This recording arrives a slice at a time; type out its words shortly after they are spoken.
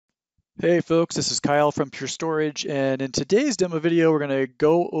Hey folks, this is Kyle from Pure Storage, and in today's demo video, we're going to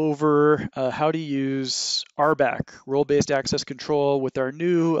go over how to use RBAC, role-based access control, with our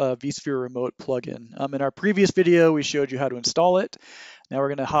new vSphere remote plugin. In our previous video, we showed you how to install it. Now we're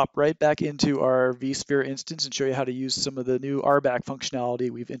going to hop right back into our vSphere instance and show you how to use some of the new RBAC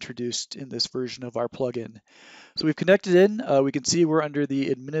functionality we've introduced in this version of our plugin. So we've connected in. We can see we're under the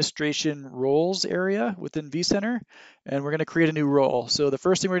administration roles area within vCenter, and we're going to create a new role. So the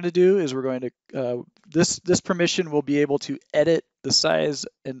first thing we're going to do is we're going to, this permission will be able to edit the size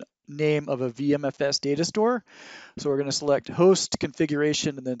and name of a VMFS data store. So we're going to select host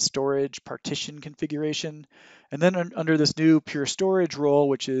configuration and then storage partition configuration. And then under this new Pure Storage role,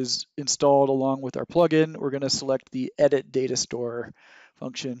 which is installed along with our plugin, we're going to select the edit data store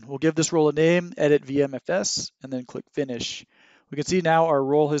function. We'll give this role a name, edit VMFS, and then click finish. We can see now our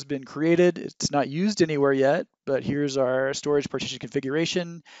role has been created. It's not used anywhere yet, but here's our storage partition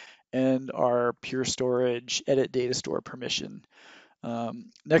configuration and our Pure Storage edit data store permission.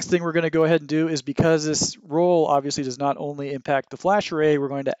 Next thing we're going to go ahead and do is, because this role obviously does not only impact the flash array, we're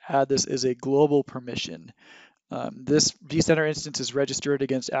going to add this as a global permission. This vCenter instance is registered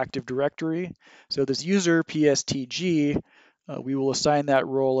against Active Directory. So this user PSTG, we will assign that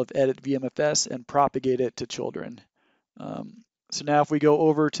role of edit VMFS and propagate it to children. So now if we go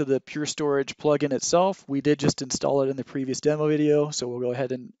over to the Pure Storage plugin itself, we did just install it in the previous demo video, so we'll go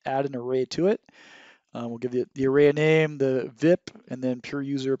ahead and add an array to it. We'll give the array a name, the VIP, and then pure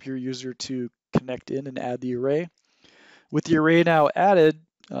user to connect in and add the array. With the array now added,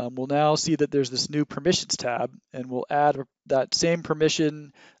 we'll now see that there's this new permissions tab, and we'll add that same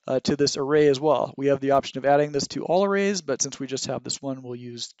permission to this array as well. We have the option of adding this to all arrays, but since we just have this one, we'll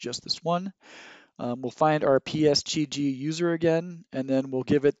use just this one. We'll find our PSTG user again, and then we'll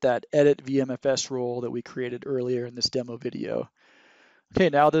give it that edit VMFS role that we created earlier in this demo video. Okay,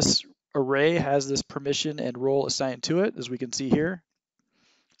 now this array has this permission and role assigned to it, as we can see here.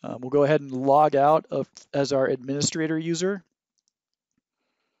 We'll go ahead and log out as our administrator user.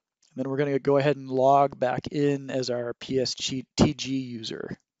 And then we're going to go ahead and log back in as our PSTG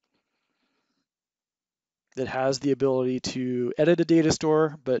user that has the ability to edit a data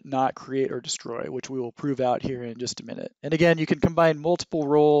store, but not create or destroy, which we will prove out here in just a minute. And again, you can combine multiple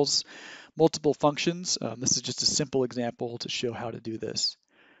roles, multiple functions. This is just a simple example to show how to do this.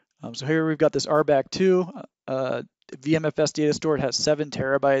 So here we've got this RBAC2 VMFS data store. It has 7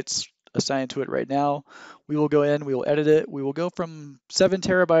 terabytes assigned to it right now. We will go in, we will edit it. We will go from 7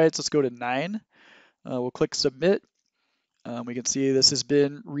 terabytes, let's go to 9. We'll click submit. We can see this has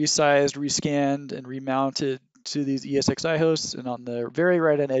been resized, rescanned, and remounted to these ESXi hosts. And on the very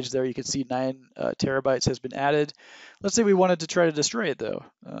right-hand edge there, you can see 9 terabytes has been added. Let's say we wanted to try to destroy it though.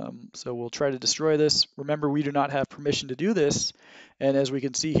 So we'll try to destroy this. Remember, we do not have permission to do this. And as we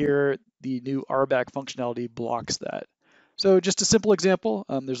can see here, the new RBAC functionality blocks that. So just a simple example.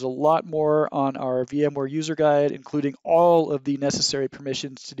 There's a lot more on our VMware user guide, including all of the necessary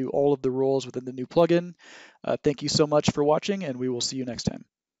permissions to do all of the roles within the new plugin. Thank you so much for watching, and we will see you next time.